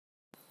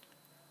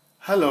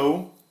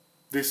Hello,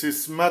 this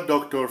is Matt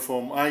Doctor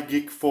from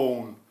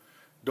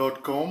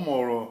iGeekphone.com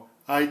or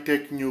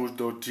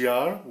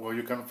itechnews.gr, where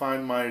you can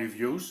find my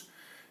reviews.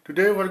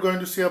 Today we're going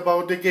to see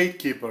about the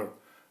Gatekeeper,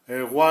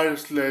 a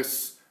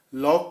wireless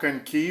lock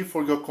and key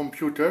for your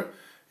computer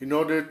in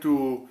order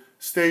to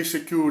stay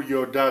secure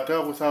your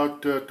data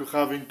without to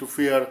having to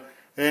fear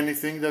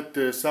anything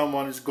that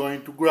someone is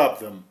going to grab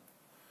them.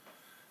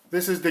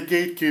 This is the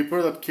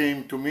Gatekeeper that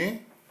came to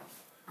me.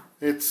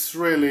 It's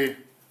really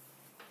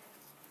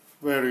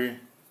very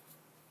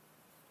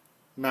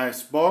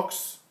nice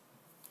box.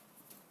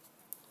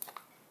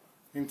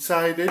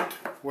 Inside it,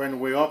 when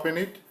we open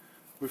it,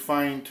 we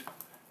find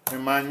a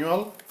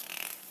manual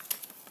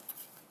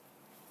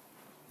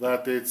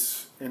that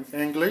it's in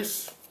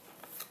English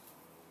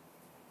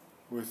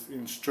with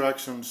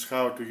instructions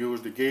how to use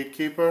the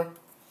Gatekeeper.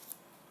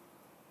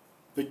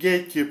 The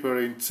Gatekeeper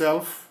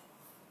itself,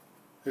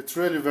 it's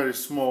really very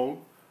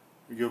small.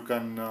 You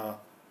can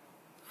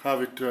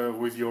have it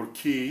with your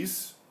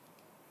keys.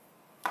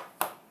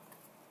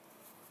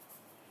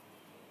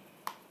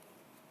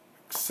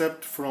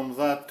 Except from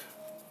that,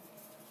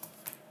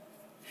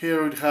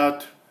 here it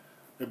had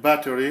a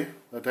battery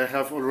that I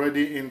have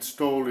already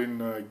installed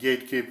in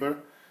Gatekeeper.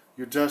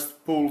 You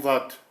just pull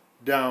that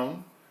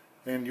down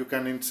and you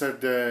can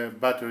insert the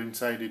battery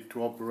inside it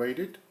to operate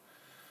it.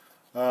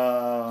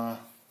 The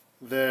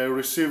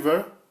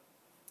receiver,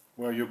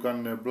 where you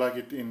can plug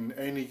it in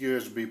any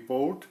USB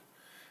port,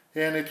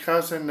 and it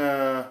has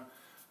a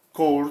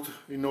cord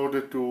in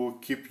order to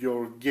keep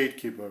your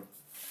Gatekeeper.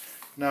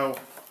 Now,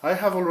 I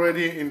have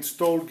already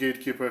installed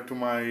Gatekeeper to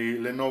my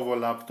Lenovo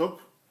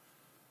laptop.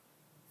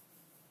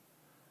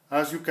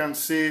 As you can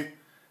see,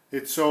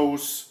 it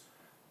shows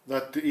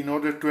that in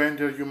order to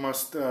enter you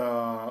must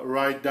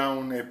write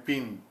down a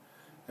PIN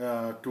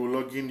to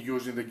log in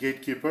using the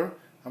Gatekeeper.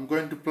 I'm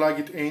going to plug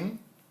it in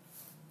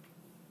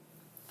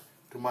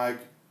to my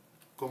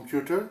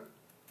computer.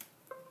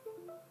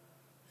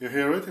 You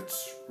hear it,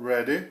 it's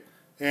ready,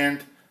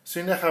 and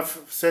since I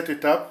have set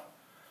it up,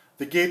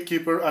 the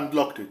Gatekeeper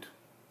unlocked it.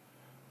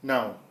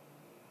 Now,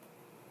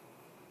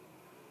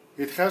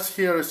 it has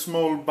here a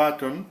small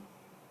button,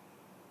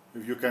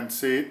 if you can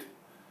see it.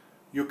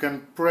 You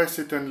can press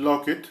it and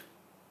lock it.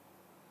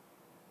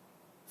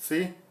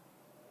 See?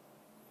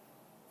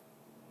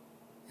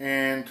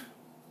 And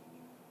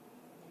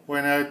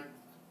when I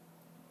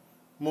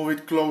move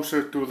it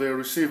closer to the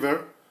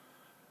receiver,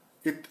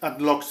 it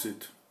unlocks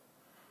it.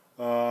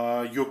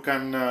 You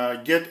can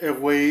get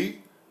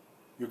away.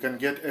 You can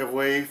get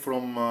away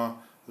from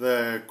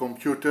the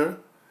computer,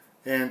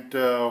 and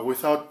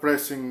without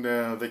pressing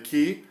the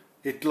key,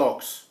 it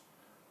locks.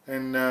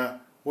 And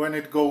when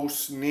it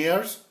goes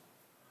near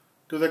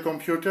to the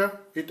computer,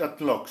 it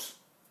unlocks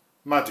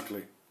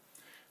magically.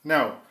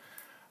 Now,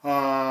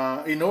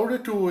 in order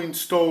to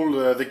install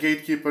the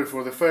Gatekeeper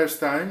for the first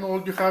time,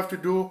 all you have to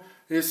do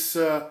is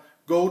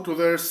go to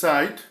their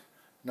site.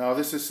 Now,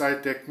 this is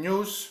iTech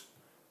News,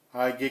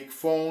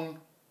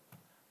 iGeekphone,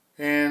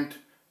 and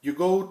you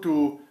go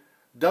to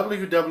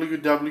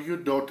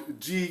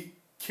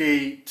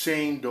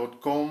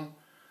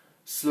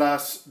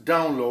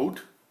www.gkchain.com/download,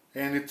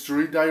 and it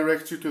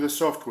redirects you to the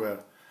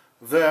software.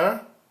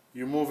 There,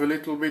 you move a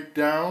little bit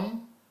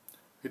down.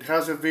 It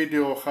has a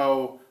video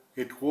how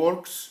it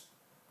works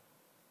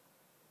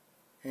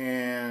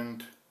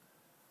and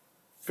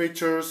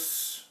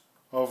features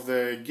of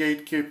the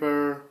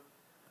Gatekeeper.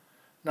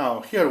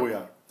 Now, here we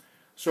are.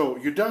 So,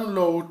 you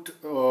download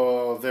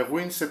the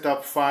Win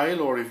setup file,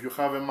 or if you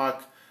have a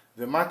Mac,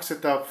 the Mac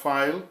setup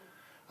file.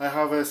 I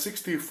have a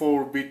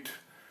 64-bit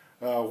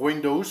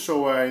Windows,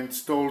 so I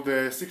installed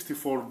the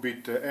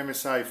 64-bit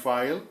MSI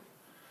file.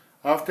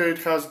 After it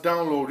has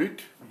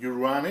downloaded, you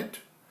run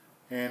it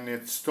and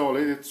install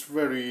it. It's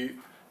very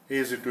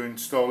easy to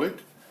install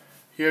it.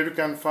 Here you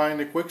can find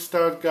a quick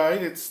start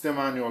guide. It's the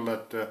manual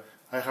that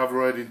I have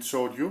already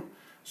showed you.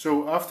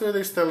 So after the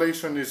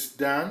installation is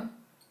done,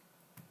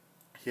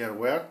 here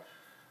we are,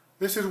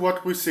 this is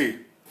what we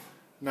see.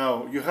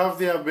 Now you have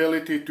the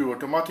ability to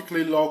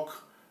automatically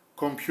lock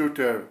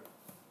computer.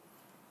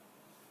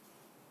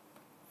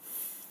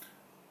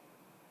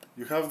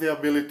 You have the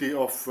ability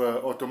of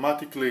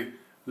automatically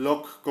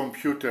lock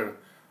computer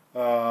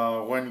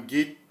when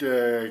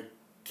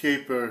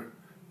Gatekeeper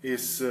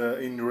is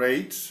in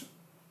rage.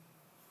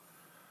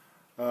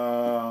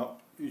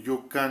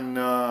 You can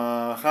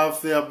have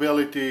the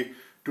ability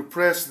to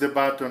press the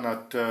button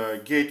at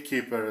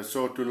Gatekeeper,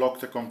 so to lock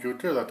the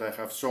computer that I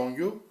have shown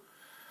you.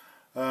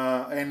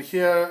 And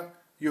here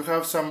you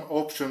have some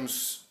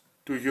options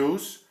to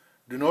use.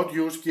 Do not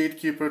use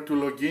Gatekeeper to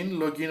log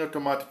in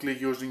automatically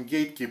using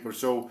Gatekeeper.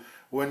 So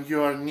when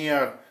you are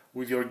near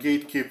with your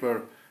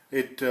Gatekeeper,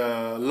 it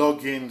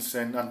logins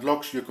and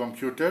unlocks your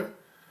computer.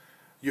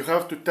 You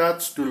have to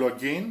touch to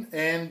log in,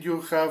 and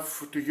you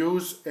have to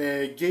use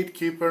a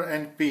Gatekeeper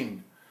and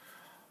PIN.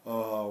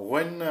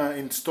 When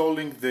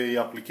installing the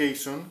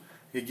application,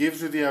 it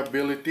gives you the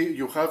ability,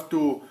 you have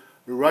to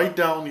write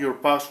down your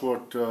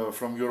password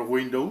from your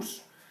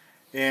Windows,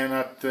 and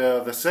at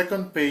the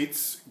second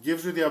page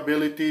gives you the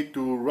ability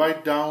to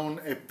write down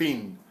a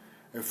PIN,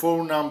 a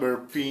 4-number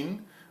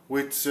PIN,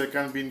 which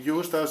can be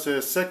used as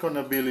a second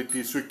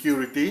ability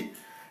security,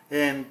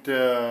 and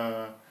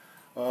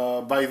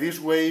by this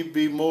way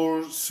be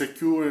more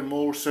secure and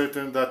more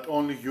certain that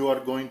only you are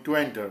going to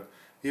enter,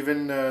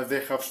 even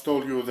they have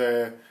stole you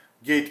the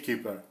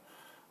gatekeeper,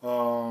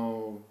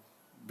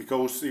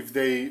 because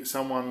if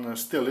someone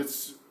steals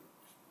it,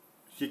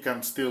 he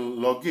can still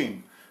log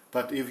in.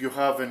 But if you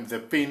haven't the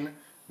PIN,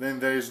 then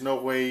there is no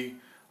way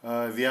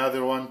the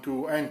other one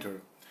to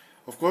enter.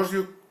 Of course,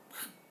 you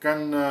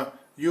can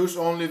use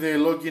only the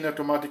login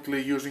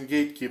automatically using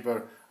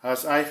Gatekeeper,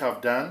 as I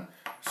have done.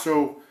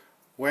 So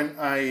when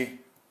I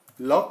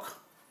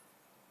lock,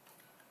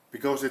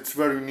 because it's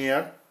very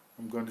near,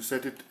 I'm going to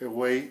set it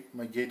away,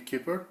 my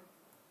Gatekeeper,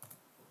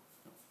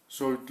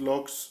 so it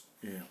locks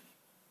here.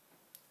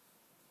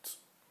 It's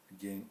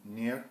again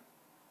near.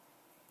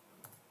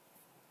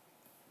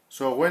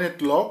 So when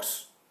it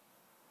locks,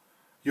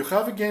 you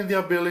have again the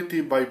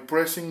ability by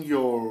pressing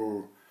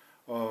your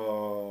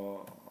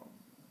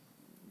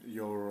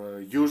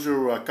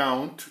user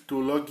account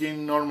to log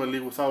in normally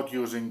without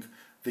using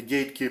the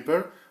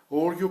Gatekeeper,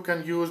 or you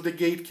can use the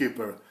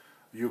Gatekeeper.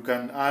 You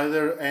can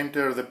either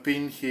enter the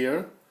PIN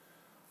here.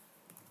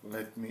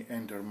 Let me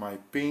enter my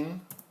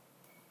PIN.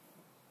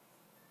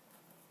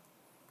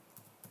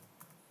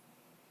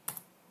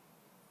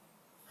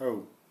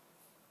 Oh.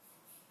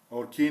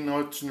 Or key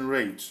not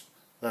generates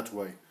that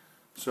way.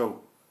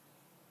 So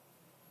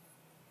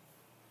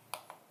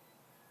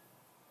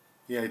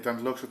yeah, it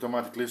unlocks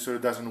automatically, so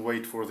it doesn't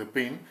wait for the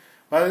PIN.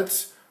 But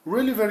it's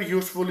really very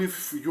useful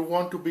if you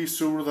want to be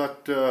sure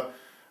that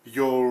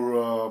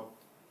your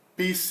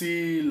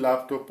PC,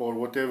 laptop, or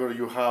whatever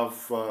you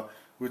have,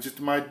 which it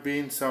might be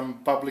in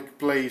some public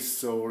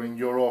place or in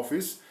your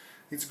office,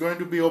 it's going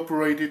to be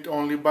operated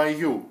only by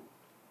you.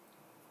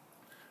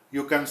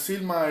 You can see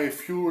my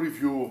full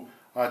review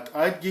at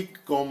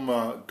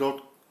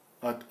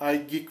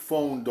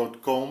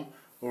igeekphone.com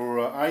or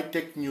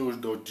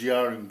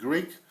itechnews.gr in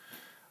Greek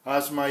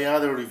as my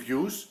other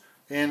reviews,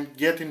 and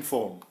get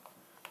informed.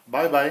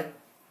 Bye bye.